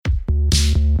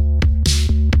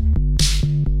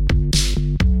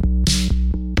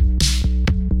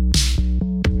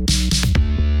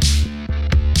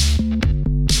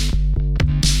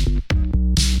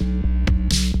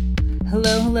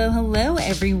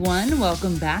everyone.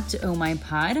 Welcome back to Oh My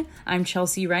Pod. I'm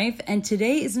Chelsea Rife, and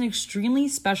today is an extremely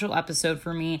special episode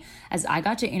for me as I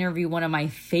got to interview one of my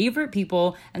favorite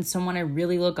people and someone I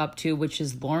really look up to, which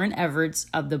is Lauryn Evarts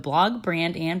of the blog,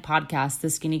 brand, and podcast,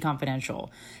 The Skinny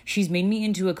Confidential. She's made me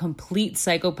into a complete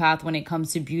psychopath when it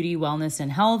comes to beauty, wellness,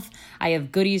 and health. I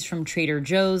have goodies from Trader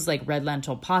Joe's like red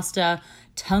lentil pasta,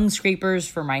 tongue scrapers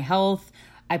for my health.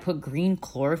 I put green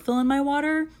chlorophyll in my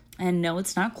water. And no,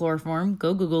 it's not chloroform.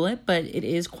 Go Google it. But it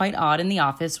is quite odd in the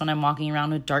office when I'm walking around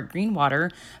with dark green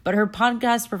water. But her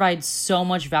podcast provides so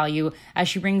much value as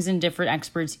she brings in different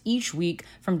experts each week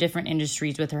from different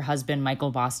industries with her husband,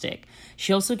 Michael Bosstick.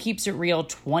 She also keeps it real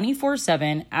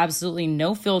 24/7, absolutely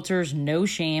no filters, no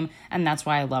shame. And that's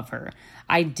why I love her.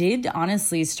 I did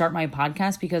honestly start my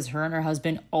podcast because her and her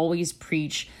husband always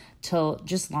preach to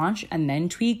just launch and then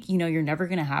tweak. You know, you're never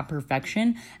going to have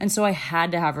perfection. And so I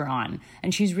had to have her on.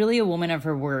 And she's really a woman of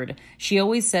her word. She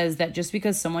always says that just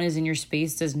because someone is in your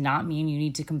space does not mean you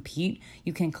need to compete.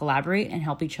 You can collaborate and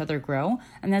help each other grow.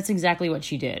 And that's exactly what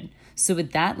she did. So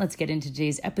with that, let's get into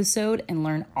today's episode and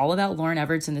learn all about Lauryn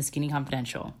Evarts and The Skinny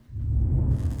Confidential.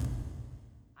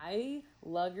 I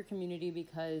love your community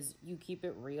because you keep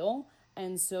it real.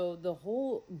 And so the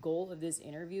whole goal of this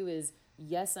interview is,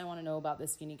 yes, I want to know about The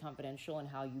Skinny Confidential and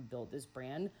how you built this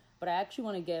brand, but I actually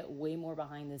want to get way more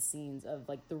behind the scenes of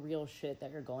like the real shit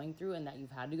that you're going through and that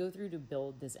you've had to go through to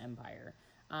build this empire.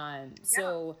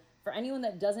 So for anyone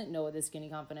that doesn't know what The Skinny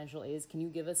Confidential is, can you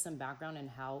give us some background and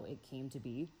how it came to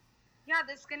be? Yeah,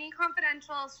 The Skinny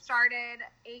Confidential started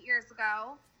 8 years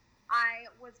ago. I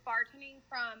was bartending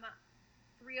from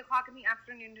 3 o'clock in the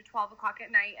afternoon to 12 o'clock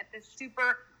at night at this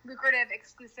super lucrative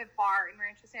exclusive bar in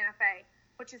Rancho Santa Fe,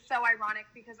 which is so ironic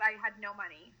because I had no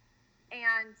money.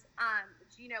 And,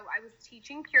 I was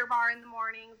teaching Pure Barre in the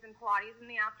mornings and Pilates in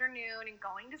the afternoon and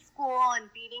going to school and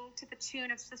beating to the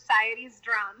tune of society's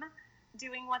drum,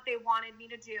 doing what they wanted me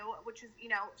to do, which is,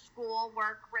 school,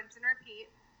 work, rinse and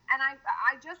repeat. And I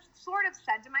just sort of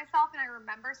said to myself, and I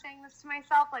remember saying this to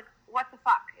myself, like, what the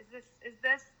fuck? Is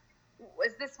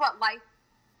this what life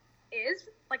is?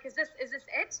 Like, is this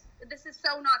it? This is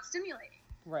so not stimulating.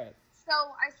 Right. So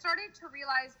I started to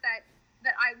realize that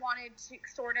I wanted to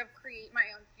sort of create my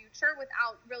own future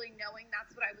without really knowing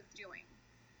that's what I was doing.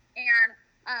 And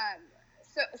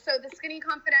so The Skinny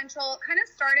Confidential kind of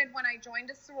started when I joined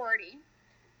a sorority.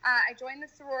 I joined the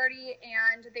sorority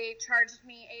and they charged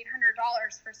me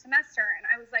 $800 for semester. And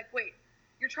I was like, wait,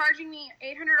 you're charging me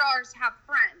 $800 to have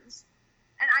friends?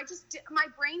 And my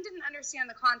brain didn't understand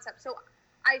the concept. So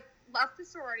I left the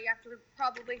sorority after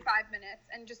probably 5 minutes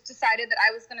and just decided that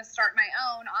I was going to start my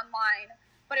own online,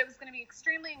 but it was going to be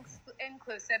extremely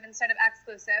inclusive instead of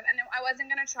exclusive, and I wasn't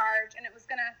going to charge, and it was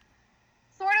going to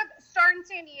sort of start in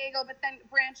San Diego, but then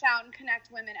branch out and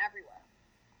connect women everywhere.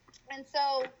 And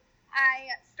so I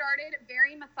started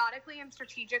very methodically and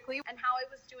strategically, and how I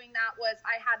was doing that was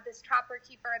I had this Trapper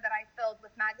Keeper that I filled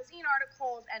with magazine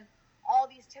articles and all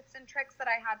these tips and tricks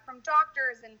that I had from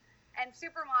doctors and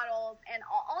supermodels and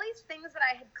all these things that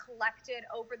I had collected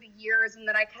over the years, and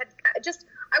that I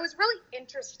was really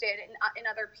interested in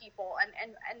other people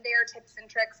and their tips and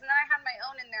tricks. And then I had my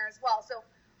own in there as well. So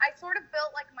I sort of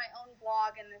built like my own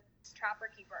blog in this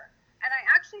Trapper Keeper. And I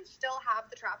actually still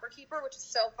have the Trapper Keeper, which is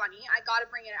so funny. I got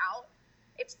to bring it out.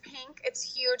 It's pink. It's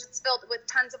huge. It's filled with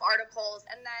tons of articles.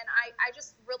 And then I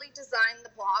just really designed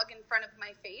the blog in front of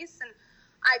my face, and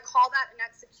I call that an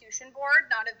execution board,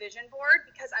 not a vision board,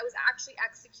 because I was actually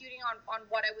executing on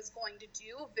what I was going to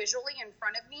do visually in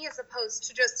front of me, as opposed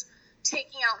to just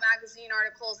taking out magazine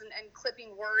articles and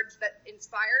clipping words that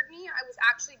inspired me. I was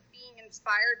actually being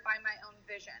inspired by my own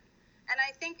vision. And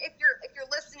I think if you're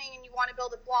listening and you want to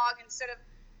build a blog, instead of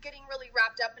getting really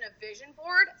wrapped up in a vision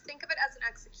board, think of it as an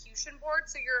execution board.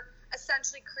 So you're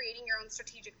essentially creating your own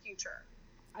strategic future.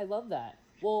 I love that.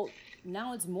 Well,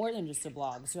 now it's more than just a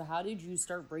blog. So how did you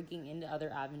start breaking into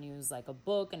other avenues like a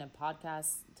book and a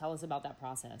podcast? Tell us about that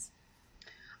process.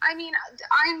 I mean,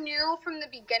 I knew from the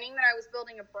beginning that I was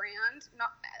building a brand,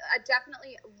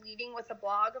 definitely leading with a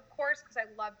blog, of course, because I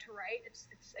love to write. It's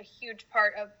a huge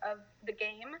part of the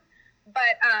game.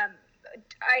 But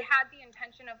I had the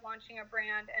intention of launching a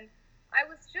brand, and I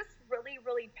was just really,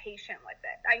 really patient with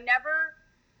it. I never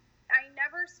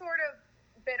sort of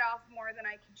bit off more than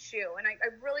I could chew, and I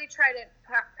really try to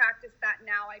practice that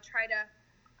now. I try to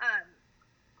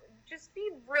just be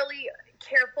really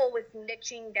careful with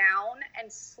niching down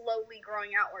and slowly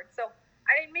growing outward. So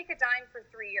I didn't make a dime for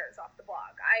 3 years off the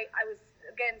blog. I was,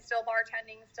 again, still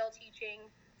bartending, still teaching,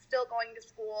 still going to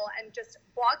school, and just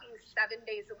blogging 7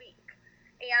 days a week.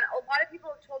 And a lot of people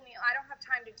have told me, I don't have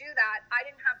time to do that. I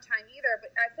didn't have time either,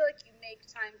 but I feel like you make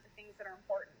time for things that are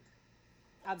important.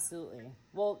 Absolutely.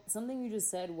 Well, something you just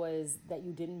said was that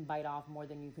you didn't bite off more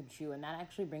than you could chew. And that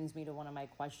actually brings me to one of my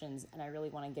questions. And I really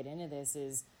want to get into this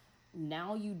is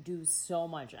now you do so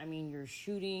much. I mean, you're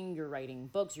shooting, you're writing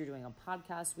books, you're doing a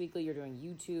podcast weekly, you're doing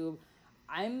YouTube.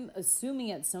 I'm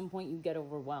assuming at some point you get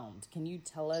overwhelmed. Can you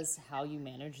tell us how you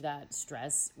manage that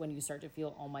stress when you start to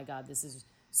feel, oh my God, this is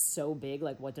so big?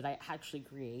 Like, what did I actually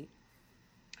create?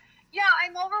 Yeah,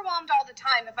 I'm overwhelmed all the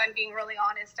time, if I'm being really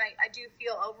honest. I do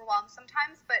feel overwhelmed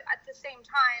sometimes, but at the same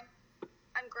time,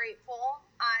 I'm grateful.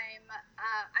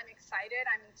 I'm excited.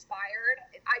 I'm inspired.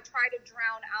 I try to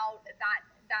drown out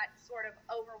that sort of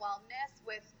overwhelmness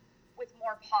with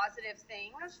more positive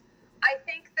things. I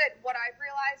think that what I've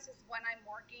realized is when I'm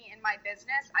working in my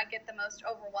business, I get the most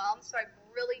overwhelmed. So I've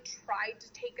really tried to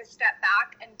take a step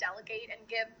back and delegate and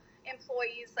give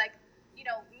employees, like, you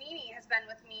know, Mimi has been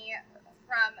with me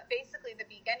from basically the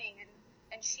beginning,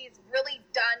 and she's really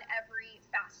done every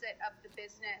facet of the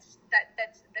business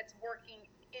that's working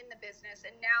in the business.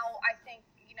 And now I think,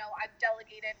 you know, I've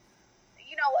delegated,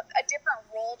 you know, a different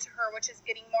role to her, which is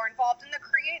getting more involved in the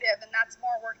creative, and that's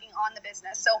more working on the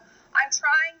business. So I'm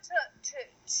trying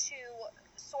to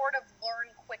sort of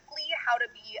learn quickly how to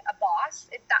be a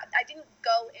boss. I didn't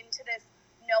go into this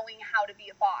knowing how to be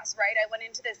a boss, right? I went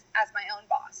into this as my own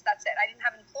boss. That's it. I didn't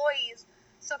have employees.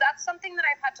 So that's something that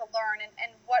I've had to learn.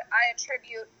 And what I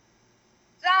attribute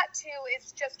that to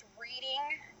is just reading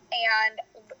and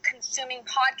consuming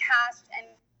podcasts and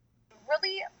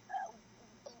really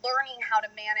learning how to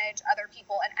manage other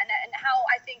people. And how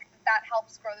I think that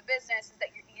helps grow the business is that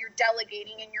you're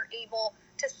delegating and you're able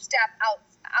to step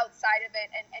outside of it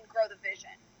and grow the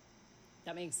vision.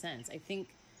 That makes sense. I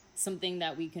think something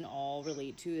that we can all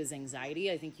relate to is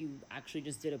anxiety. I think you actually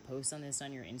just did a post on this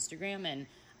on your Instagram, and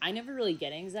I never really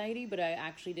get anxiety, but I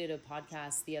actually did a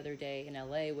podcast the other day in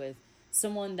LA with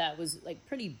someone that was like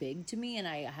pretty big to me, and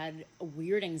I had a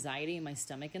weird anxiety in my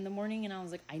stomach in the morning, and I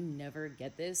was like, I never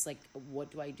get this. Like,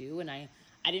 what do I do? And I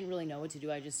didn't really know what to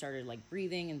do. I just started like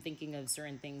breathing and thinking of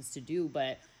certain things to do,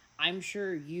 but I'm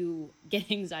sure you get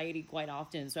anxiety quite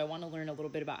often. So I want to learn a little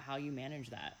bit about how you manage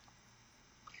that.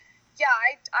 Yeah,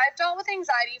 I've dealt with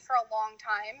anxiety for a long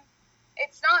time.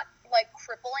 It's not like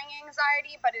crippling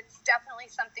anxiety, but it's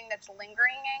definitely something that's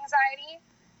lingering anxiety.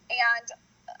 And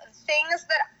things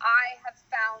that I have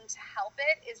found to help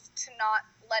it is to not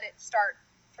let it start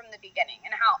from the beginning,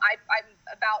 and how I'm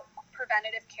about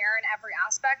preventative care in every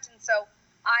aspect. And so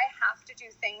I have to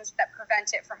do things that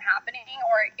prevent it from happening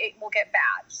or it will get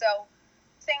bad. So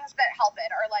things that help it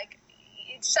are like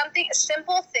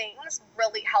simple things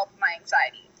really help my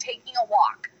anxiety. Taking a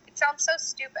walk. It sounds so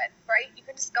stupid, right? You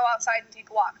can just go outside and take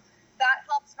a walk. That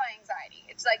helps my anxiety.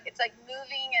 It's like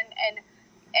moving and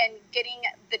getting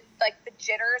the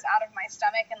jitters out of my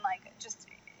stomach and like just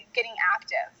getting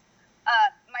active.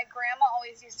 My grandma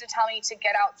always used to tell me to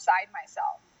get outside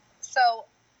myself. So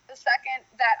the second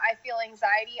that I feel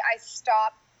anxiety, I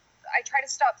try to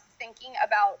stop thinking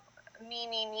about me,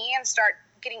 and start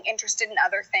getting interested in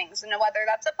other things. And whether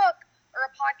that's a book or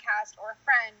a podcast or a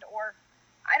friend or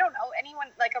I don't know, anyone,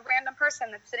 like a random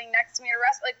person that's sitting next to me or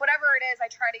like whatever it is, I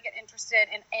try to get interested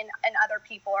in other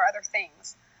people or other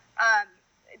things.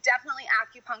 Definitely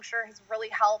acupuncture has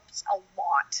really helped a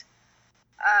lot.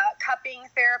 Cupping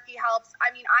therapy helps.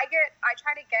 I mean, I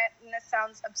try to get, and this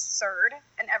sounds absurd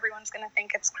and everyone's going to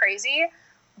think it's crazy,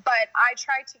 but I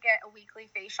try to get a weekly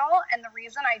facial. And the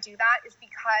reason I do that is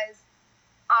because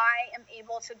I am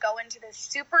able to go into this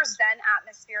super zen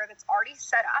atmosphere that's already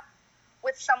set up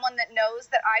with someone that knows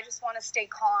that I just want to stay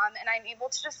calm, and I'm able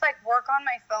to just like work on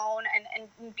my phone and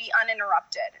be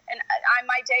uninterrupted. And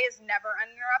my day is never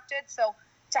uninterrupted. So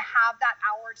to have that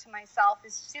hour to myself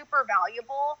is super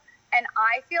valuable. And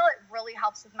I feel it really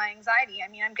helps with my anxiety. I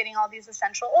mean, I'm getting all these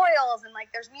essential oils and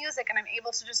like there's music, and I'm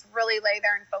able to just really lay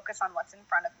there and focus on what's in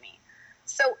front of me.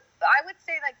 So I would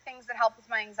say like things that help with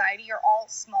my anxiety are all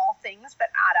small things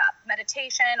that add up.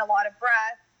 Meditation, a lot of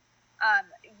breath,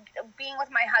 being with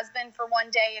my husband for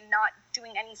one day and not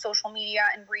doing any social media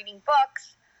and reading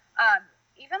books,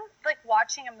 even like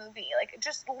watching a movie, like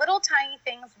just little tiny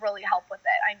things really help with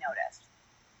it. I noticed.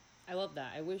 I love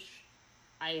that. I wish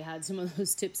I had some of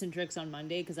those tips and tricks on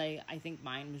Monday, because I think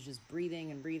mine was just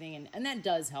breathing, and that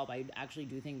does help. I actually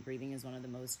do think breathing is one of the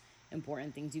most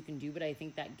important things you can do, but I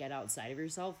think that get outside of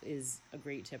yourself is a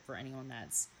great tip for anyone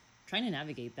that's trying to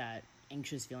navigate that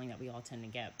anxious feeling that we all tend to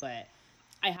get. But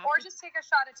just take a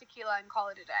shot of tequila and call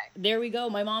it a day. There we go.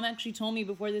 My mom actually told me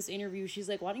before this interview, she's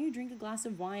like, why don't you drink a glass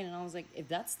of wine? And I was like, if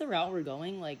that's the route we're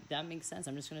going, like that makes sense.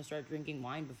 I'm just going to start drinking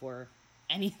wine before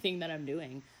anything that I'm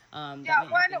doing. One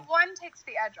takes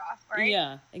the edge off, right?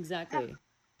 Yeah, exactly. Yeah.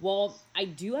 Well, I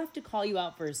do have to call you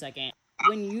out for a second.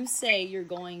 When you say you're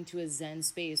going to a Zen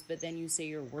space, but then you say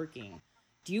you're working,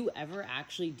 do you ever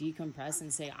actually decompress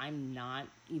and say, I'm not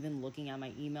even looking at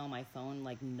my email, my phone,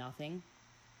 like nothing?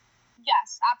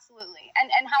 Yes, absolutely.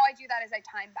 And how I do that is I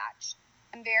time batch.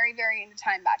 I'm very, very into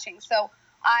time batching. So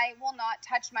I will not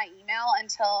touch my email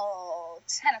until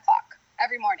 10 o'clock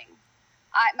every morning.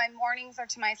 My mornings are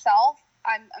to myself.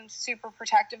 I'm super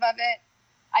protective of it.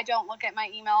 I don't look at my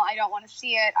email. I don't want to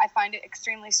see it. I find it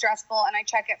extremely stressful, and I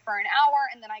check it for an hour,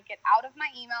 and then I get out of my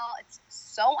email. It's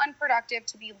so unproductive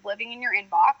to be living in your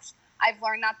inbox. I've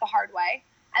learned that the hard way.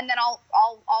 And then I'll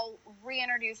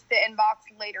reintroduce the inbox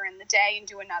later in the day and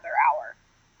do another hour.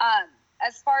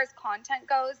 As far as content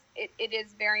goes, it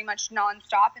is very much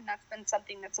nonstop, and that's been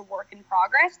something that's a work in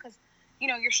progress because,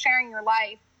 you're sharing your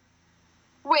life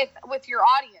with your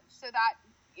audience, so that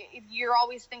if you're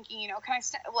always thinking, can I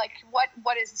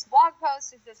what is this blog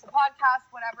post? Is this a podcast?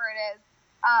 Whatever it is.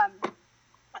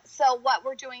 So what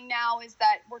we're doing now is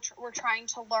that we're trying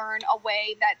to learn a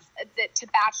way that to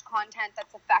batch content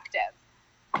that's effective.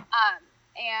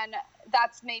 And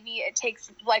that's maybe it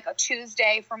takes like a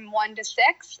Tuesday from 1 to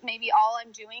 6. Maybe all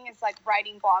I'm doing is like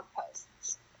writing blog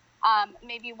posts.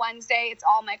 Maybe Wednesday, it's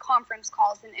all my conference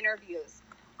calls and interviews.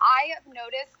 I have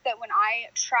noticed that when I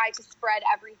try to spread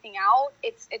everything out,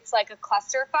 it's like a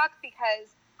clusterfuck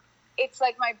because it's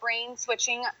like my brain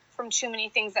switching from too many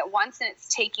things at once and it's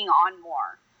taking on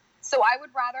more. So I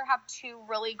would rather have 2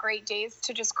 really great days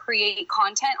to just create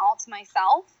content all to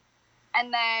myself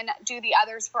and then do the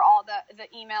others for all the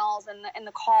emails and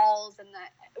the calls and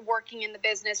the working in the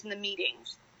business and the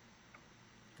meetings.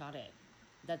 Got it.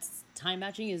 That's time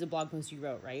batching is a blog post you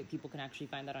wrote, right? People can actually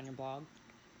find that on your blog.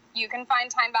 You can find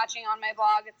time batching on my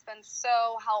blog. It's been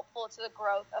so helpful to the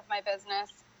growth of my business.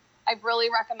 I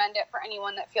really recommend it for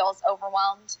anyone that feels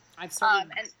overwhelmed. I've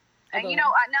started. And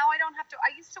now I don't have to.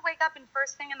 I used to wake up and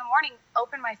first thing in the morning,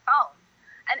 open my phone.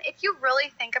 And if you really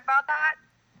think about that,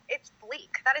 it's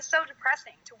bleak. That is so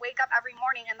depressing to wake up every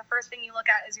morning and the first thing you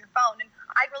look at is your phone. And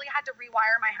I really had to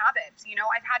rewire my habits.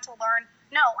 I've had to learn,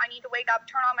 no, I need to wake up,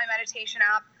 turn on my meditation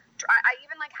app. I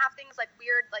even have things like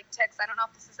weird tics. I don't know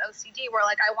if this is OCD where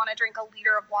I want to drink a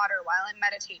liter of water while I'm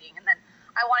meditating. And then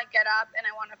I want to get up and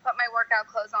I want to put my workout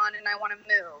clothes on and I want to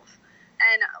move.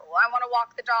 And I want to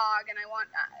walk the dog and I want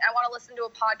to listen to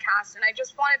a podcast. And I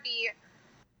just want to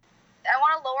I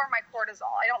want to lower my cortisol.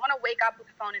 I don't want to wake up with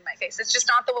a phone in my face. It's just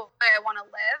not the way I want to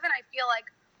live. And I feel like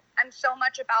I'm so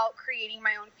much about creating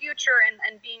my own future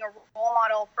and being a role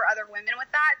model for other women with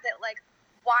that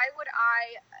why would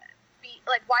I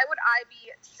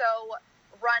be so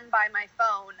run by my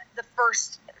phone the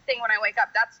first thing when I wake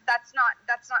up? That's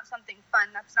not something fun.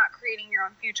 That's not creating your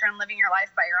own future and living your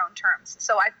life by your own terms.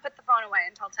 So I put the phone away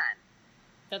until 10.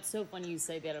 That's so funny you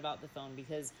say that about the phone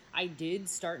because I did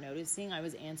start noticing I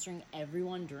was answering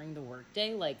everyone during the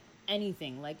workday,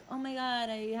 anything, oh my God,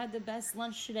 I had the best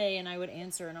lunch today, and I would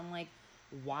answer, and I'm like,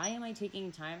 why am I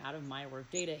taking time out of my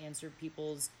workday to answer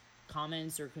people's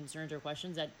comments or concerns or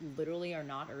questions that literally are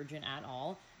not urgent at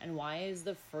all? And why is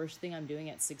the first thing I'm doing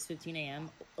at 6:15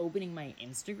 a.m. opening my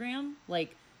Instagram?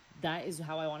 That is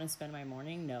how I want to spend my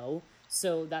morning? No.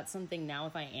 So that's something now,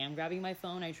 if I am grabbing my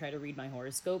phone, I try to read my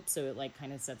horoscope so it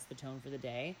kind of sets the tone for the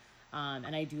day.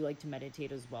 And I do like to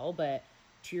meditate as well. But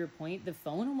to your point, the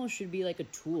phone almost should be like a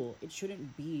tool. It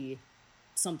shouldn't be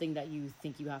something that you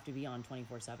think you have to be on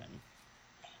 24/7.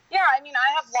 Yeah, I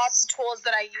have lots of tools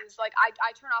that I use. I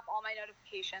turn off all my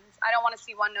notifications. I don't want to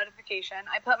see one notification.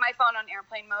 I put my phone on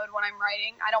airplane mode when I'm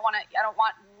writing. I don't want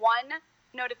one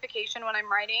notification when I'm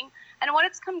writing. And what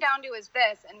it's come down to is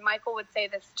this, and Michael would say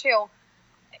this too.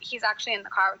 He's actually in the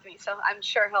car with me, so I'm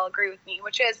sure he'll agree with me,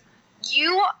 which is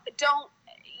you're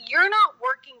not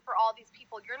working for all these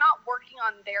people. You're not working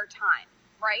on their time,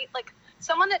 right?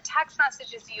 Someone that text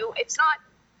messages you,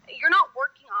 you're not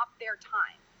working off their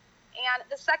time. And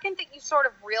the second that you sort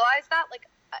of realize that,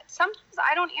 sometimes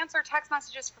I don't answer text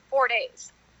messages for 4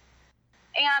 days.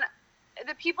 And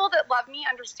the people that love me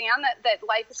understand that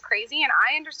life is crazy, and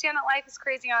I understand that life is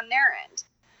crazy on their end.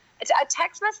 It's a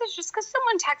text message, just because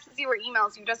someone texts you or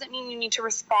emails you doesn't mean you need to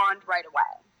respond right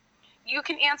away. You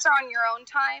can answer on your own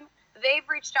time. They've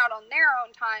reached out on their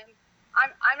own time.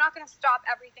 I'm not going to stop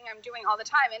everything I'm doing all the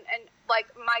time. And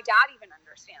my dad even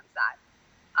understands that.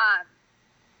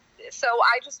 So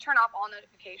I just turn off all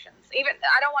notifications. Even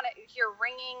I don't want to hear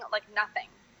ringing, nothing.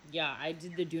 Yeah, I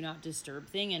did the do not disturb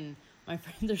thing, and my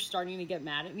friends are starting to get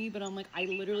mad at me, but I'm like, I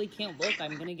literally can't look.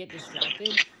 I'm going to get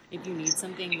distracted. If you need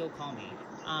something, you'll call me.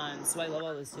 So I love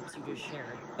all those tips you just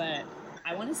shared. But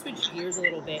I want to switch gears a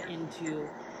little bit into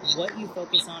what you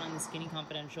focus on the Skinny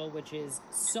Confidential, which is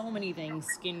so many things: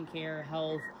 skincare,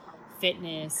 health,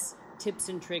 fitness, tips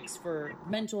and tricks for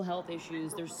mental health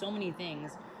issues. There's so many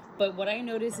things. But what I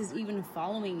notice is even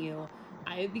following you,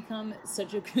 I have become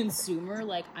such a consumer.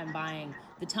 Like, I'm buying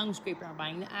the tongue scraper, I'm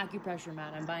buying the acupressure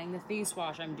mat, I'm buying the face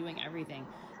wash, I'm doing everything.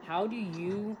 How do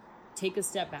you take a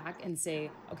step back and say,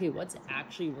 okay, what's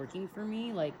actually working for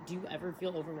me? Like, do you ever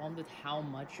feel overwhelmed with how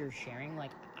much you're sharing?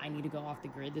 Like, I need to go off the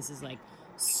grid. This is like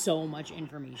so much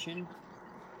information.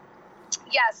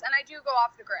 Yes, and I do go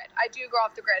off the grid.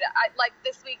 I like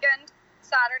this weekend,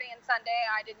 Saturday and Sunday,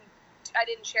 I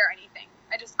didn't share anything.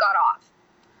 I just got off.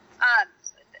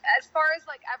 As far as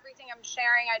like everything I'm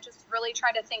sharing, I just really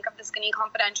try to think of the Skinny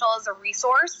Confidential as a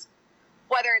resource,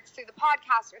 whether it's through the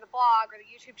podcast or the blog or the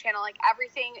YouTube channel. Like,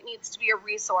 everything needs to be a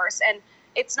resource, and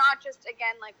it's not just,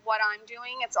 again, like what I'm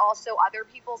doing, it's also other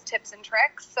people's tips and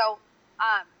tricks. So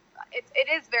it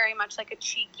is very much like a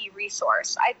cheeky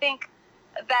resource. I think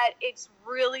that it's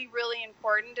really, really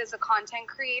important as a content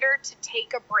creator to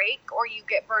take a break or you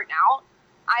get burnt out.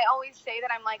 I always say that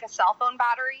I'm like a cell phone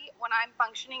battery. When I'm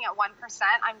functioning at 1%,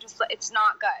 it's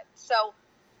not good. So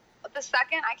the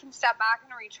second I can step back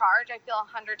and recharge, I feel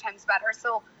 100 times better.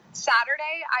 So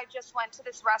Saturday, I just went to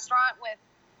this restaurant with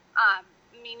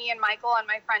Mimi and Michael and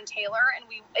my friend Taylor, and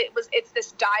it's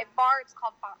this dive bar. It's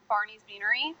called Barney's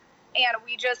Beanery, and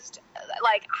we just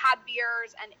like had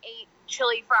beers and ate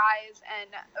chili fries and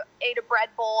ate a bread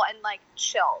bowl and like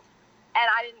chilled. And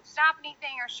I didn't snap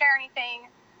anything or share anything.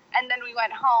 And then we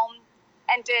went home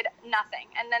and did nothing.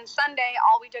 And then Sunday,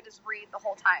 all we did is read the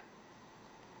whole time.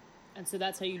 And so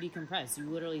that's how you decompress. You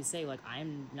literally say, like,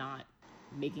 I'm not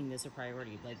making this a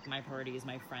priority. Like, my priority is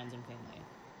my friends and family.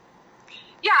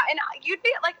 Yeah, and you'd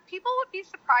be, like, people would be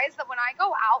surprised that when I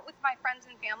go out with my friends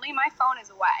and family, my phone is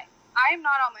away. I am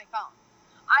not on my phone.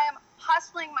 I am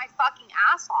hustling my fucking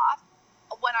ass off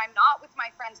when I'm not with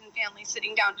my friends and family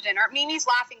sitting down to dinner. Mimi's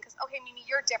laughing because, okay, Mimi,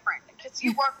 you're different because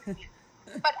you work with me.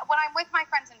 But when I'm with my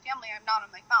friends and family, I'm not on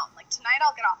my phone. Like, tonight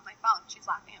I'll get off my phone. She's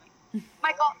laughing at me.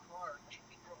 Michael.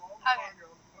 Okay.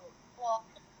 Well,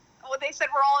 they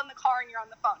said we're all in the car and you're on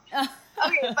the phone.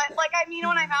 Okay, but like, I mean,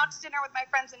 when I'm out to dinner with my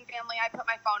friends and family, I put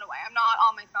my phone away. I'm not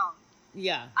on my phone.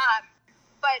 Yeah.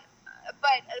 But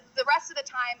the rest of the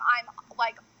time, I'm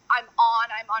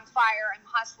on fire, I'm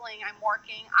hustling, I'm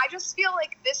working. I just feel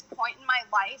like this point in my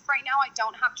life right now, I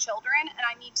don't have children and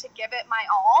I need to give it my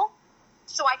all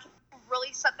so I can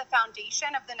really set the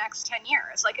foundation of the next 10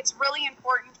 years. Like, it's really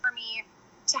important for me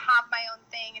to have my own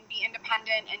thing and be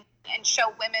independent and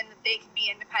show women that they can be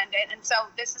independent. And so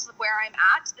this is where I'm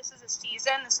at. This is a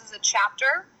season. This is a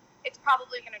chapter. It's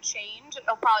probably going to change.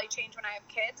 It'll probably change when I have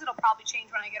kids. It'll probably change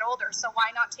when I get older. So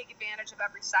why not take advantage of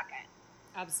every second?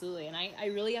 Absolutely. And I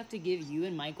really have to give you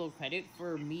and Michael credit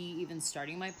for me even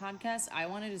starting my podcast. I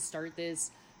wanted to start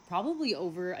this probably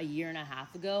over a year and a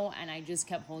half ago, and I just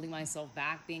kept holding myself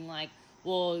back, being like,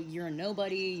 well, you're a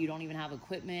nobody, you don't even have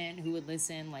equipment, who would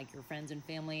listen, like your friends and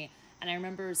family. And I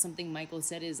remember something Michael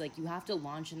said is like, you have to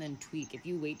launch and then tweak. If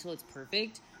you wait till it's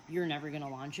perfect, you're never going to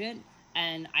launch it.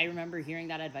 And I remember hearing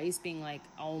that advice being like,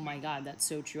 oh my God, that's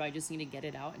so true. I just need to get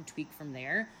it out and tweak from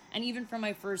there. And even from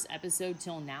my first episode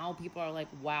till now, people are like,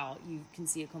 wow, you can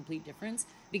see a complete difference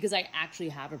because I actually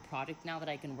have a product now that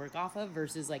I can work off of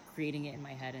versus like creating it in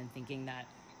my head and thinking that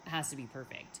it has to be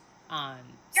perfect.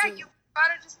 You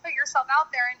gotta just put yourself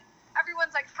out there, and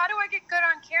everyone's like, how do I get good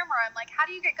on camera? I'm like, how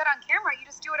do you get good on camera? You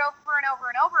just do it over and over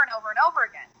and over and over and over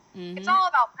again. Mm-hmm. It's all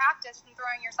about practice and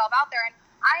throwing yourself out there. And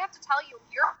I have to tell you,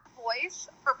 your voice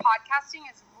for podcasting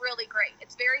is really great.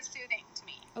 It's very soothing to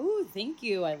me. Oh, thank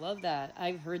you. I love that.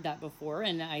 I've heard that before,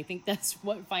 and I think that's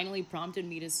what finally prompted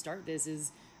me to start this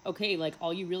is, okay, like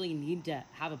all you really need to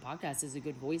have a podcast is a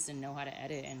good voice and know how to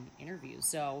edit and interview.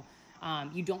 So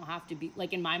you don't have to be,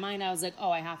 like in my mind, I was like,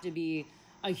 oh, I have to be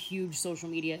a huge social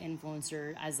media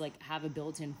influencer as like have a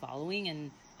built-in following,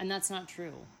 and that's not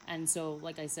true. And so,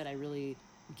 like I said, I really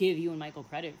give you and Michael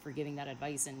credit for giving that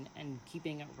advice and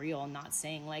keeping it real and not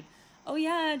saying like, oh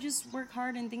yeah, just work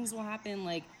hard and things will happen.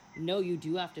 Like, no, you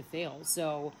do have to fail.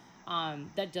 So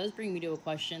that does bring me to a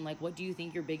question, like, what do you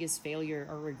think your biggest failure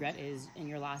or regret is in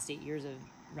your last 8 years of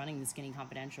running the Skinny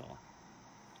Confidential?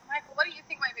 Michael, what do you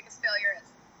think my biggest failure is?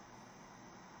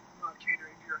 Not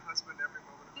catering to your husband every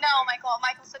moment of the day. No,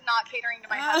 Michael said not catering to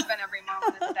my husband every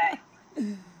moment of the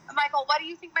day. Michael, what do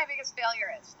you think my biggest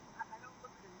failure is?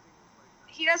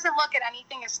 He doesn't look at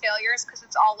anything as failures because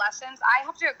it's all lessons. I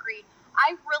have to agree.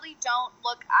 I really don't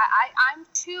look, I'm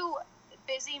too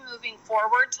busy moving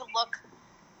forward to look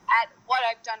at what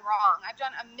I've done wrong. I've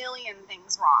done a million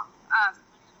things wrong.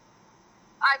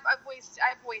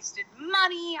 I've wasted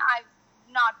money. I've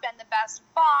not been the best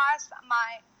boss.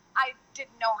 I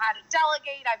didn't know how to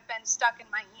delegate. I've been stuck in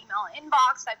my email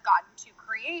inbox. I've gotten too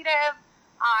creative.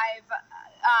 I've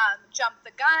jumped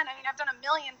the gun. I mean, I've done a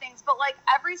million things, but like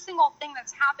every single thing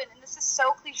that's happened, and this is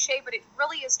so cliche, but it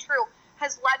really is true,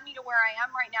 has led me to where I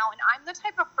am right now. And I'm the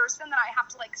type of person that I have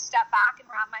to like step back and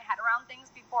wrap my head around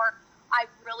things before I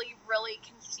really, really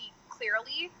can see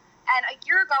clearly. And a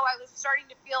year ago, I was starting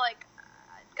to feel like,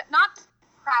 not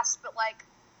depressed, but like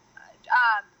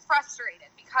frustrated,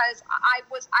 because I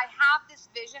have this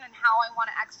vision and how I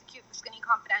want to execute the Skinny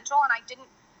Confidential, and I didn't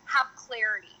have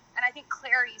clarity. And I think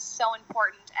clarity is so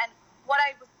important. And what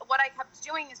I kept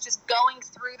doing is just going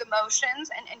through the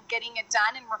motions and getting it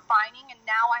done and refining. And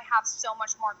now I have so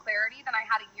much more clarity than I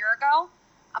had a year ago.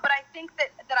 But I think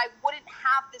that I wouldn't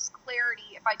have this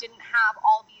clarity if I didn't have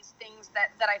all these things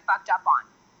that I fucked up on.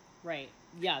 Right.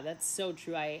 Yeah, that's so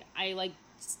true. I like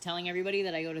telling everybody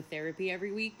that I go to therapy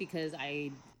every week because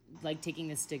I like taking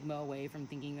the stigma away from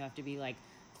thinking you have to be like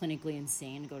clinically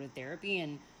insane to go to therapy.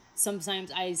 And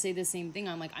sometimes I say the same thing.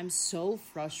 I'm like, I'm so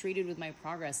frustrated with my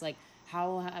progress. Like,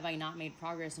 how have I not made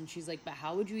progress? And she's like, but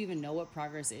how would you even know what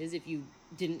progress is if you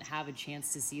didn't have a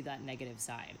chance to see that negative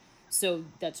side? So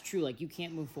that's true. Like, you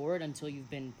can't move forward until you've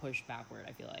been pushed backward,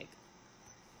 I feel like.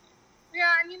 Yeah,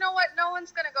 and you know what? No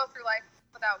one's going to go through life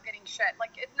without getting shit.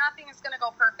 Like, nothing is going to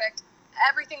go perfect.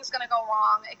 Everything's going to go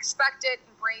wrong. Expect it,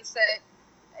 embrace it.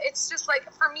 It's just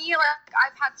like, for me, like,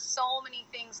 I've had so many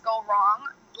things go wrong.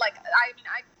 Like, I mean,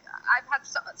 I've had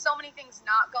so many things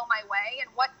not go my way. And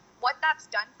what that's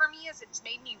done for me is it's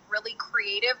made me really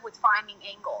creative with finding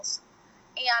angles.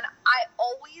 And I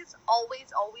always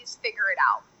figure it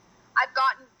out. I've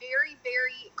gotten very,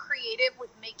 very creative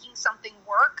with making something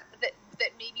work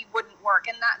that maybe wouldn't work.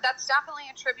 And that's definitely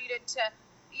attributed to,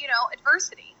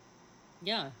 adversity.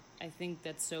 Yeah, I think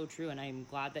that's so true. And I'm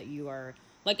glad that you are,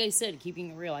 like I said,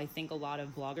 keeping it real. I think a lot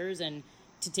of bloggers, and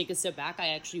to take a step back, I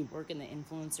actually work in the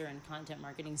influencer and content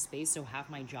marketing space. So half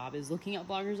my job is looking at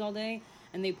bloggers all day.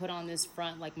 And they put on this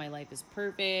front like my life is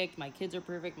perfect, my kids are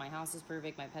perfect, my house is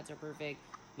perfect, my pets are perfect,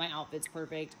 my outfit's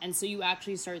perfect. And so you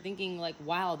actually start thinking like,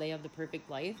 wow, they have the perfect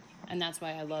life. And that's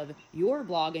why I love your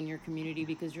blog and your community,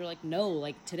 because you're like, no,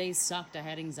 like today sucked. I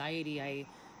had anxiety.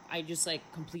 I just like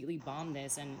completely bombed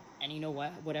this. And you know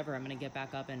what? Whatever, I'm going to get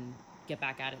back up and get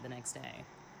back at it the next day.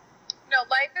 No,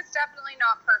 life is definitely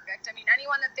not perfect. I mean,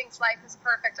 anyone that thinks life is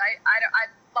perfect,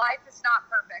 life is not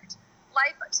perfect.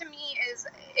 Life to me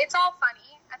it's all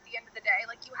funny at the end of the day.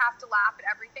 Like, you have to laugh at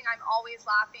everything. I'm always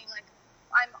laughing. Like,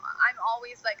 I'm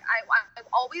always like, I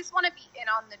always want to be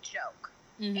in on the joke.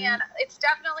 Mm-hmm. And it's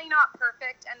definitely not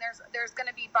perfect. And there's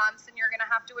going to be bumps and you're going to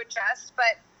have to adjust.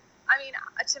 But I mean,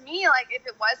 to me, like, if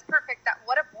it was perfect,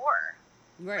 what a bore.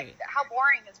 Right. Like, how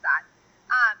boring is that?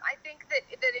 I think that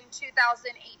in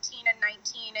 2018 and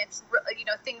 19, it's,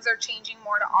 things are changing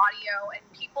more to audio, and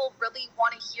people really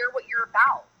want to hear what you're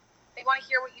about. They want to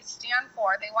hear what you stand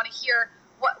for. They want to hear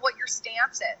what your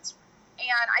stance is.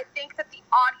 And I think that the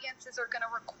audiences are going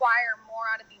to require more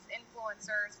out of these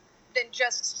influencers than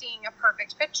just seeing a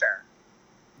perfect picture.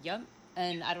 Yep.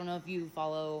 And I don't know if you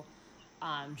follow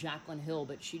Jaclyn Hill,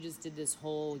 but she just did this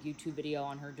whole YouTube video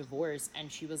on her divorce.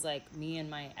 And she was like, me and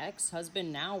my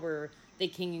ex-husband now, we're the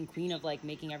king and queen of like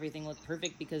making everything look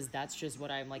perfect, because that's just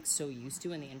what I'm like so used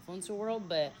to in the influencer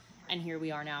world. And here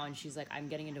we are now, and she's like, I'm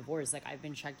getting a divorce. Like, I've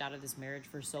been checked out of this marriage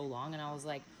for so long. And I was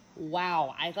like,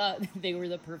 wow, I thought they were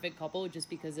the perfect couple just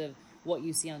because of what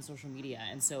you see on social media.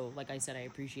 And so, like I said, I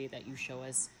appreciate that you show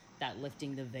us that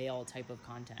lifting the veil type of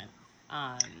content.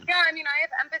 Yeah, I mean, I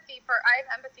have empathy for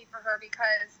her,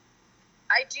 because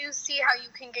I do see how you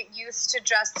can get used to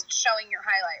just showing your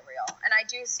highlight reel. And I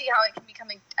do see how it can become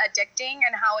addicting,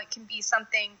 and how it can be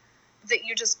something that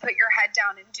you just put your head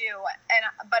down and do.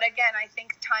 But again, I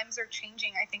think times are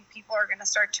changing. I think people are going to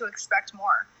start to expect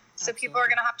more. So Absolutely. People are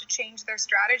going to have to change their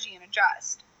strategy and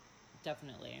adjust.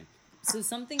 Definitely. So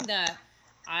something that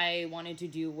I wanted to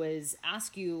do was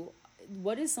ask you,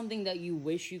 what is something that you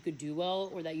wish you could do well,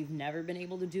 or that you've never been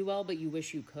able to do well, but you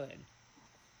wish you could?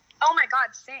 Oh my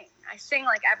God, sing. I sing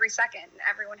like every second.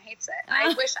 Everyone hates it.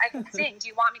 I wish I could sing. Do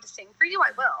you want me to sing for you?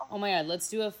 I will. Oh my God, let's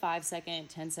do a 5-second,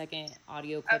 10-second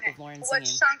audio clip of Lauren singing. Which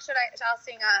song should I'll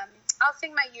sing? I'll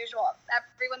sing my usual.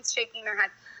 Everyone's shaking their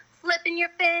head. Flipping your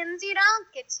fins, you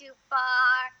don't get too far.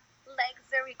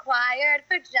 Legs are required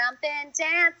for jumping,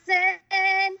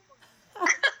 dancing.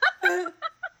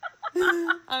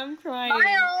 I'm crying.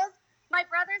 Miles, my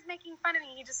brother's making fun of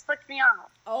me. He just flicked me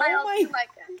off. Oh Miles, my like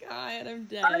God, I'm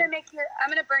dead. I'm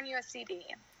gonna burn you a CD.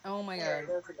 Oh my Yeah,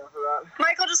 god. that's enough of that.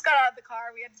 Michael just got out of the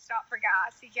car. We had to stop for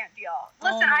gas. He can't deal.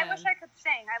 Listen, I wish I could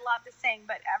sing. I love to sing,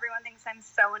 but everyone thinks I'm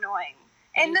so annoying.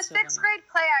 In the so 6th grade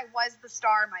play, I was the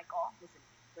star, Michael. Listen,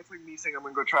 that's like me saying I'm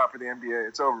going to go try out for the NBA.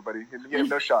 It's over, buddy. You have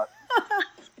no shot.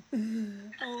 Oh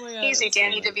my god. Easy,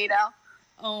 Danny DeVito.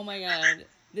 Oh my god.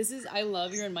 I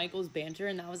love your and Michael's banter,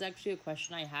 and that was actually a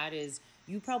question I had is,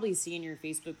 you probably see in your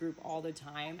Facebook group all the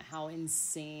time how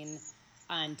insane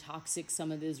and toxic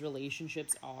some of these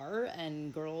relationships are,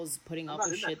 and girls putting up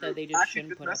with shit that they just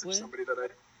shouldn't put up with.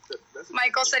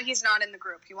 Michael said he's not in the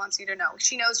group. He wants you to know.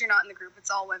 She knows you're not in the group.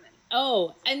 It's all women.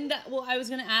 Oh, and I was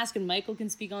going to ask, and Michael can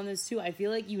speak on this too. I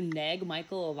feel like you nag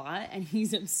Michael a lot, and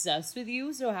he's obsessed with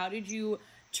you. So how did you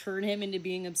turn him into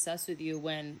being obsessed with you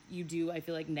when you do, I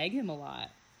feel like, nag him a lot?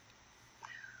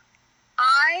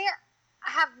 I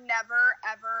have never,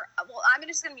 ever, well, I'm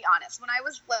just going to be honest. When I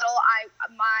was little,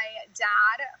 my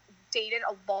dad dated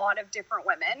a lot of different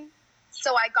women.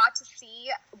 So I got to see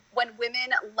when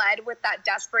women led with that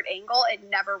desperate angle, it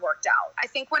never worked out. I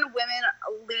think when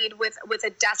women lead with a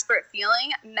desperate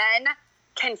feeling, men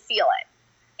can feel it.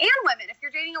 And women, if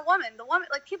you're dating a woman,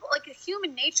 like people, like a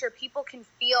human nature, people can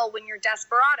feel when you're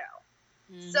desperado.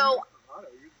 Mm-hmm. So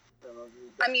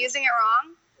I'm using it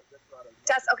wrong.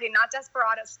 Okay, not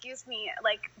desperado. Excuse me,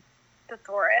 like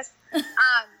thesaurus.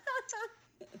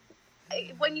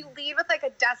 When you lead with like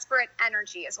a desperate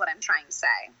energy, is what I'm trying to say.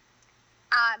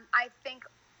 I think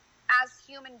as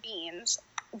human beings,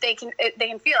 they can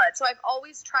feel it. So I've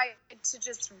always tried to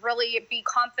just really be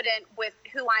confident with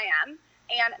who I am.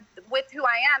 And with who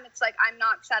I am, it's like I'm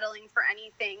not settling for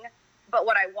anything but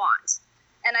what I want.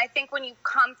 And I think when you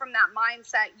come from that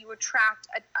mindset, you attract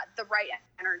the right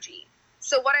energy.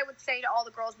 So what I would say to all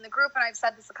the girls in the group, and I've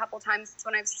said this a couple times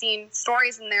when I've seen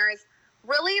stories in there, is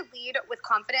really lead with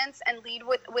confidence and lead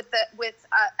with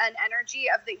an energy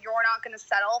of that you're not going to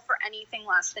settle for anything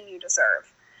less than you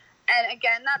deserve. And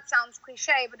again, that sounds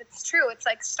cliche, but it's true. It's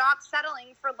like, stop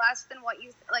settling for less than what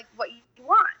you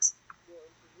want.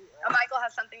 Michael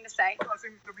has something to say. I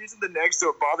think the reason the nags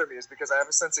don't bother me is because I have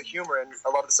a sense of humor, and a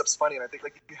lot of the stuff's funny, and I think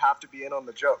like you have to be in on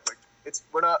the joke. Like it's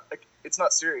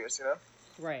not serious, you know?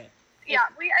 Right. Yeah,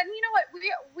 and you know what,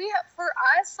 we for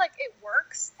us, like, it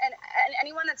works, and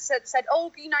anyone that said,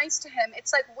 oh, be nice to him,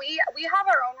 it's like we have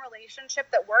our own relationship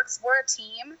that works. We're a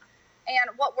team,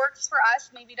 and what works for us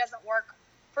maybe doesn't work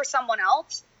for someone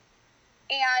else,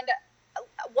 and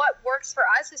what works for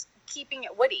us is keeping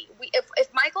it witty.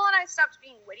 If Michael and I stopped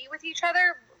being witty with each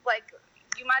other, like,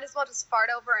 you might as well just fart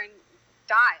over and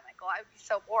die, Michael. I would be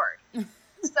so bored.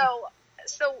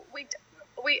 so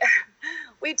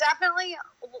we definitely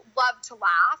love to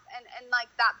laugh, and like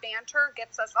that banter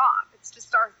gets us off. It's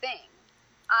just our thing.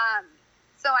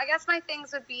 So I guess my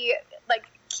things would be like,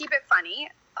 keep it funny,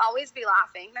 always be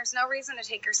laughing. There's no reason to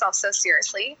take yourself so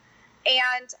seriously,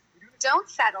 and don't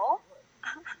settle.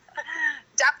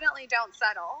 Definitely don't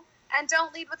settle, and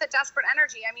don't lead with a desperate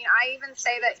energy. I mean, I even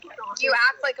say that you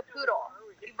act like a poodle,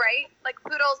 right? Like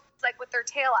poodles, like with their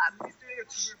tail up.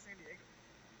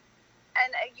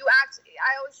 And I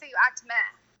always say you act meh.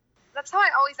 That's how I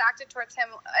always acted towards him,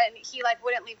 and he like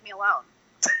wouldn't leave me alone.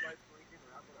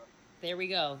 There we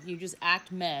go. You just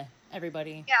act meh,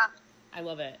 everybody. Yeah. I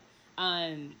love it.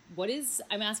 I'm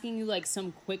asking you like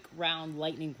some quick round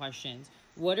lightning questions.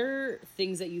 What are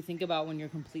things that you think about when you're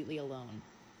completely alone?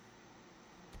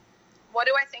 What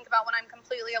do I think about when I'm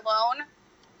completely alone?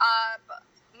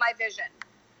 My vision,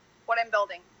 what I'm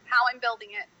building, how I'm building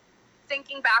it,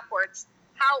 thinking backwards.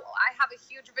 How I have a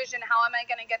huge vision. How am I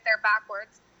going to get there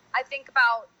backwards? I think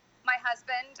about my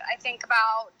husband. I think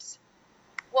about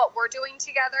what we're doing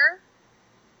together.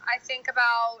 I think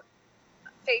about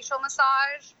facial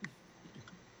massage.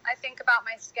 I think about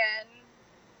my skin.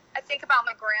 I think about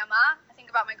my grandma. I think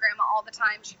about my grandma all the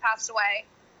time. She passed away.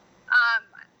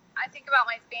 I think about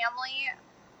my family.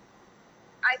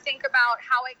 I think about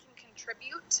how I can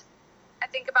contribute. I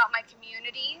think about my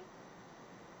community.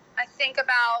 I think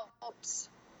about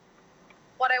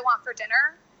what I want for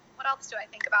dinner. What else do I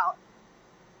think about?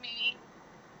 Mimi?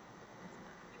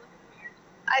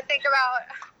 I think about,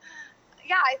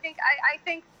 I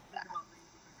think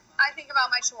about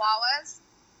my chihuahuas.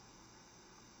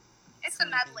 It's a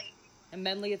medley. A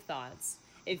medley of thoughts.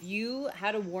 If you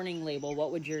had a warning label,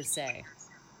 what would yours say?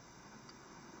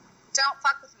 Don't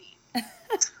fuck with me.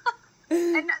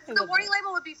 And the warning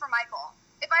label would be for Michael.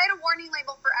 If I had a warning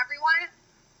label for everyone,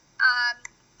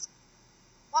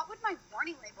 what would my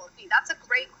warning label be? That's a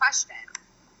great question.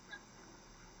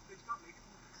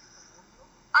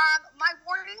 My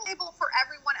warning label for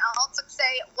everyone else would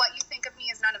say, what you think of me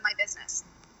is none of my business.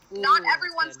 Ooh, not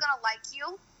everyone's going to like you.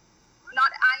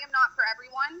 I am not for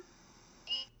everyone.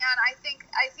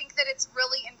 I think that it's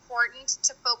really important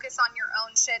to focus on your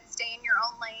own shit, stay in your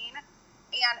own lane,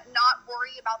 and not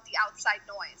worry about the outside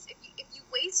noise. If you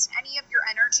waste any of your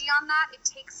energy on that, it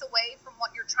takes away from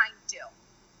what you're trying to do.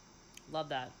 Love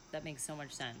that. That makes so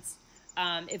much sense.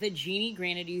 If a genie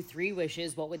granted you 3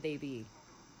 wishes, what would they be?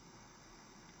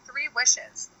 3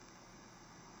 wishes.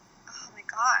 Oh my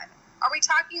God. Are we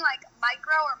talking like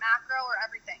micro or macro or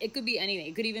everything? It could be anything.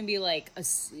 It could even be like,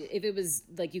 if it was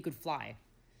like you could fly.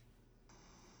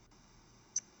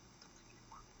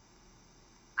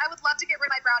 I would love to get rid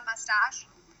of my brown mustache.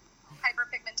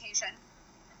 Hyperpigmentation.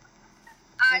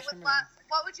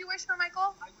 What would you wish for,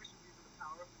 Michael? I wish it would be for the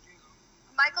power of the genie.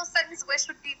 Michael said his wish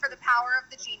would be for the power of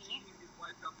the genie.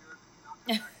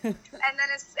 And then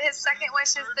his second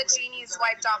wish is the genie's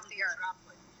wiped off the earth.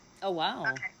 Oh, wow.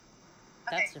 Okay.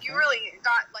 That's You really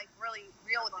got like really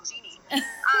real with the genie.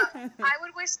 I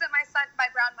would wish that my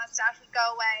brown mustache would go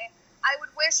away. I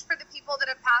would wish for the people that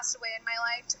have passed away in my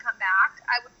life to come back.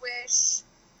 I would wish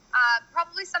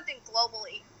probably something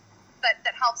globally that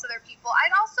helps other people.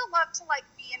 I'd also love to like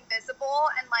be invisible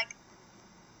and like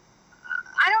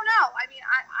I don't know. I mean,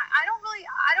 I don't really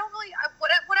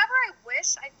whatever I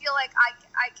wish, I feel like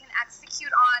I can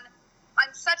execute on.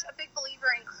 I'm such a big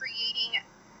believer in creating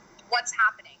what's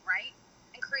happening, right?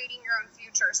 And creating your own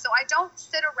future. So I don't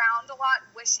sit around a lot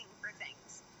wishing for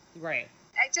things. Right.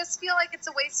 I just feel like it's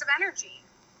a waste of energy.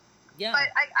 Yeah.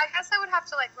 But I guess I would have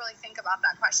to like really think about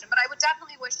that question. But I would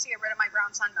definitely wish to get rid of my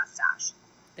brown sun mustache.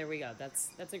 There we go. That's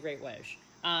a great wish.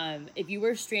 If you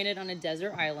were stranded on a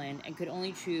desert island and could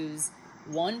only choose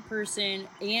one person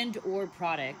and or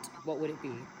product, what would it be?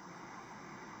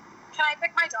 Can I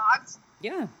pick my dogs?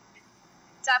 Yeah.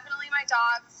 Definitely my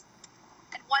dogs.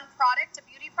 And one product, a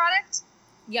beauty product?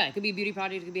 Yeah, it could be a beauty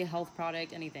product, it could be a health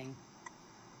product, anything.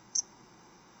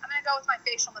 I'm going to go with my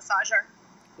facial massager.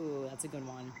 Ooh, that's a good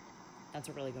one. That's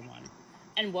a really good one.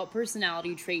 And what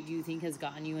personality trait do you think has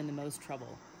gotten you in the most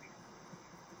trouble?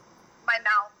 My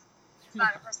mouth. It's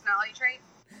not a personality trait.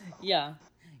 Yeah,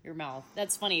 your mouth.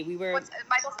 That's funny.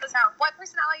 Michael says no. What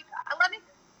personality?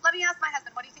 Let me ask my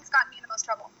husband. What do you think's gotten me in the most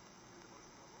trouble?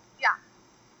 Yeah.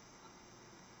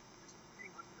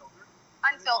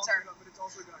 Unfiltered.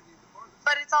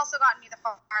 But it's also gotten me the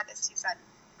farthest, he said.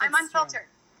 I'm unfiltered.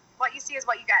 True. What you see is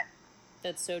what you get.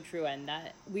 That's so true. And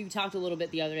that we talked a little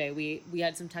bit the other day. We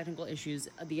had some technical issues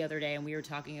the other day, and we were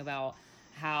talking about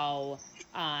how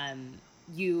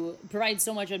you provide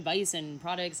so much advice and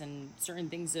products and certain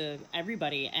things to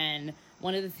everybody. And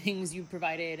one of the things you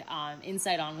provided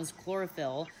insight on was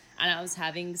chlorophyll. And I was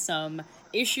having some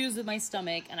issues with my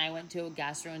stomach, and I went to a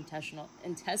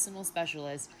gastrointestinal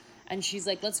specialist. And she's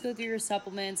like, let's go through your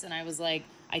supplements. And I was like,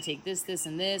 I take this, this,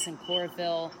 and this, and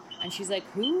chlorophyll. And she's like,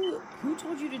 who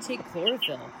told you to take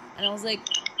chlorophyll? And I was like,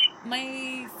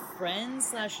 my friend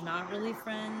 / not really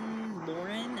friend,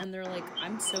 Lauren. And they're like,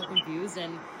 I'm so confused.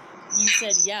 And you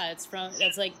said, yeah,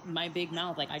 that's like my big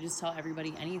mouth. Like, I just tell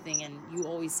everybody anything. And you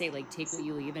always say, like, take what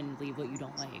you leave and leave what you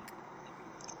don't like.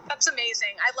 That's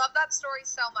amazing. I love that story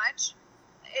so much.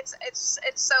 It's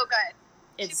so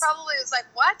good. She probably was like,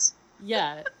 what?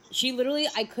 Yeah, she literally,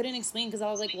 I couldn't explain because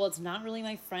I was like, well, it's not really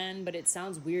my friend, but it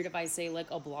sounds weird if I say like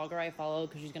a blogger I follow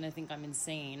because she's going to think I'm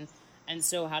insane. And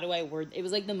so how do I word, it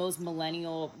was like the most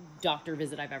millennial doctor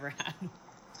visit I've ever had.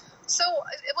 So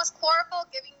it was chlorophyll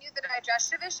giving you the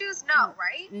digestive issues? No,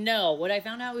 right? No, what I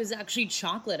found out was actually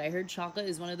chocolate. I heard chocolate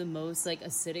is one of the most like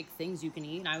acidic things you can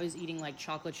eat. And I was eating like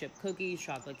chocolate chip cookies,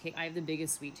 chocolate cake. I have the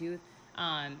biggest sweet tooth.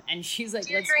 And she's like,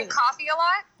 do you drink coffee a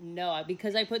lot? No,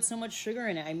 because I put so much sugar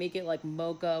in it. I make it like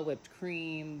mocha, whipped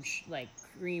cream, like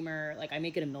creamer, like I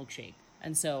make it a milkshake.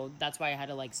 And so that's why I had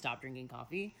to like stop drinking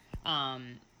coffee.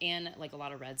 And like a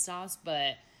lot of red sauce,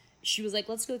 but she was like,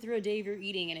 let's go through a day of your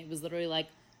eating. And it was literally like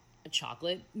a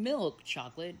chocolate milk,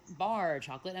 chocolate bar,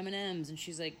 chocolate M&Ms. And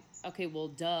she's like, okay, well,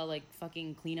 duh, like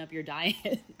fucking clean up your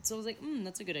diet. So I was like,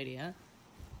 that's a good idea.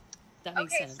 That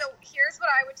makes sense. So here's what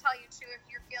I would tell you too if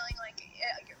you're feeling like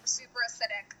you're super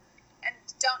acidic, and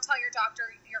don't tell your doctor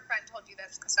your friend told you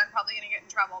this because I'm probably going to get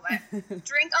in trouble, but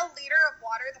drink a liter of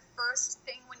water the first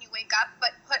thing when you wake up,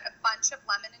 but put a bunch of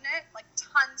lemon in it, like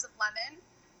tons of lemon,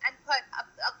 and put a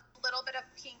little bit of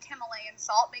pink Himalayan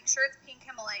salt. Make sure it's pink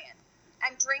Himalayan,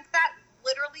 and drink that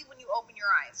literally when you open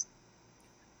your eyes.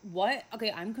 What?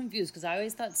 Okay, I'm confused because I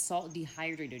always thought salt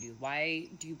dehydrated you. Why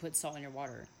do you put salt in your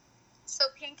water? So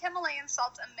pink Himalayan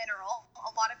salt's a mineral.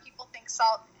 A lot of people think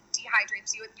salt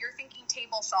dehydrates you. If you're thinking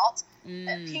table salt,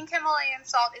 pink Himalayan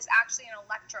salt is actually an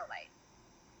electrolyte.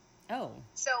 Oh.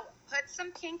 So put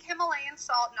some pink Himalayan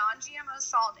salt, non-GMO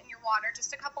salt in your water,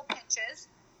 just a couple pinches,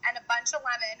 and a bunch of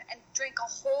lemon and drink a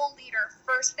whole liter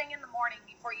first thing in the morning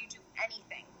before you do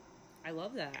anything. I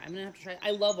love that. I'm gonna have to try.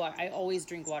 I love water. I always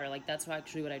drink water. Like, that's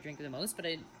actually what I drink the most, but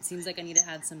it seems like I need to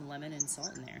add some lemon and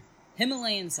salt in there.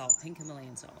 Himalayan salt, pink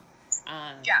Himalayan salt.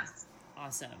 Yeah.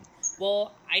 Awesome.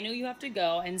 Well, I know you have to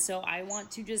go, and so I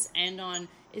want to just end on,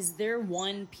 is there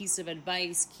one piece of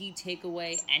advice, key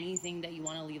takeaway, anything that you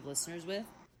want to leave listeners with?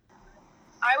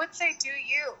 I would say do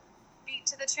you. Beat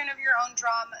to the tune of your own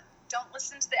drum. Don't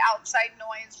listen to the outside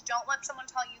noise. Don't let someone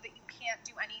tell you that you can't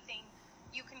do anything.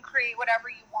 You can create whatever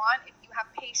you want if you have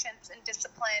patience and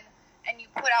discipline and you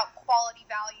put out quality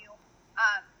value.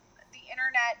 The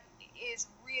internet is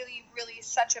really, really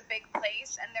such a big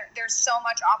place, and there's so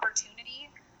much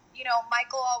opportunity. You know,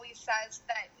 Michael always says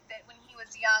that when he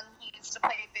was young, he used to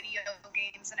play video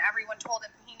games, and everyone told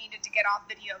him he needed to get off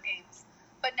video games.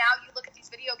 But now you look at these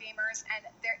video gamers, and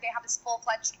they have this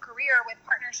full-fledged career with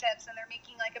partnerships, and they're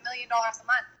making like $1 million a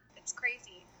month. It's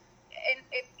crazy. And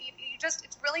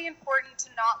it's really important to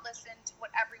not listen to what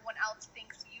everyone else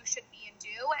thinks you should be and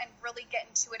do, and really get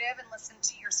intuitive and listen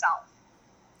to yourself.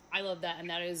 I love that, and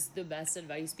that is the best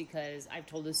advice, because I've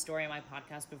told this story on my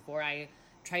podcast before. I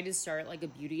tried to start like a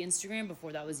beauty Instagram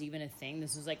before that was even a thing.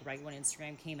 This was like right when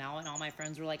Instagram came out, and all my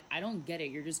friends were like, I don't get it.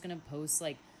 You're just going to post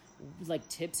like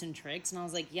tips and tricks. And I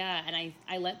was like, yeah. And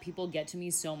I let people get to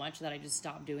me so much that I just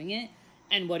stopped doing it.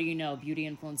 And what do you know? Beauty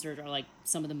influencers are like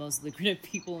some of the most lucrative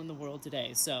people in the world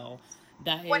today. So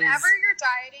that whenever you're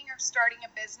dieting or starting a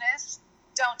business,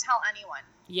 don't tell anyone.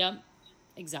 Yep,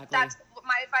 exactly. That's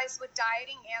my advice with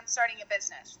dieting and starting a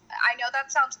business. I know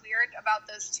that sounds weird about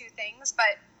those two things,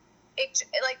 but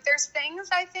there's things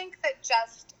I think that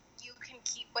just you can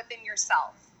keep within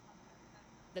yourself.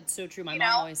 That's so true. My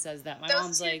mom always says that. My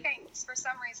mom's like, those two things, for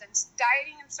some reason,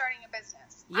 dieting and starting a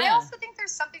business. Yeah. I also think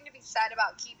there's something to be said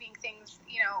about keeping things,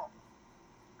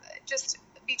 just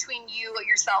between you,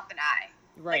 yourself, and I.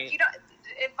 Right. Like,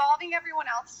 involving everyone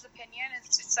else's opinion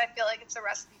is just, I feel like it's a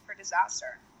recipe for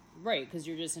disaster. Right, because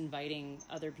you're just inviting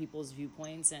other people's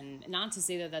viewpoints, and not to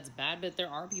say that that's bad, but there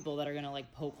are people that are going to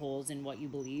like poke holes in what you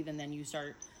believe, and then you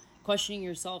start questioning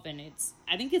yourself, and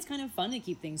I think it's kind of fun to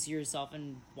keep things to yourself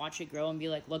and watch it grow and be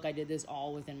like, look, I did this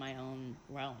all within my own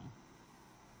realm.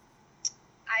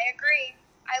 I agree.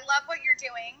 I love what you're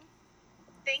doing.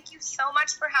 Thank you so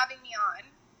much for having me on.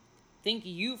 Thank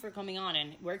you for coming on.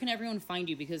 And where can everyone find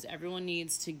you? Because everyone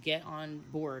needs to get on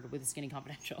board with Skinny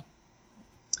Confidential.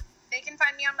 They can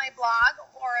find me on my blog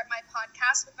or at my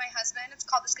podcast with my husband. It's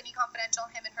called The Skinny Confidential,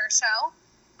 Him and Her Show.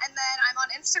 And then I'm on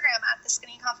Instagram at The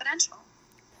Skinny Confidential.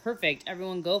 Perfect.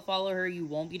 Everyone go follow her. You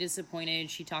won't be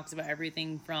disappointed. She talks about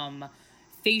everything from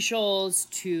facials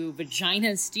to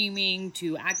vagina steaming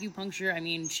to acupuncture. I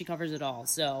mean, she covers it all.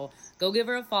 So go give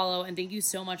her a follow. And thank you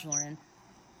so much, Lauren.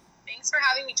 Thanks for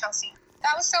having me, Chelsea.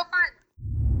 That was so fun.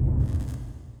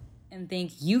 And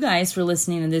thank you guys for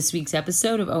listening to this week's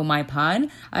episode of Oh My Pod.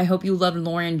 I hope you loved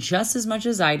Lauren just as much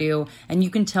as I do. And you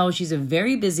can tell she's a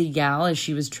very busy gal, as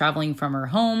she was traveling from her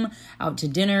home out to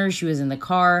dinner. She was in the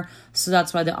car. So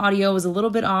that's why the audio was a little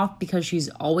bit off, because she's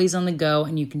always on the go.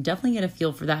 And you can definitely get a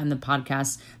feel for that in the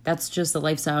podcast. That's just the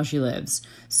lifestyle she lives.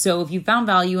 So if you found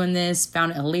value in this,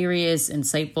 found it hilarious,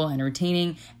 insightful,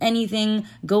 entertaining, anything,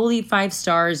 go leave 5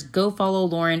 stars. Go follow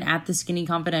Lauren at The Skinny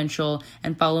Confidential,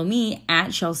 and follow me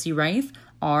at Chelsea Rife,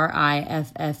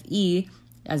 Riffe,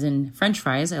 as in French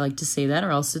fries. I like to say that, or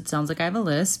else it sounds like I have a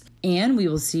lisp. And we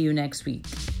will see you next week.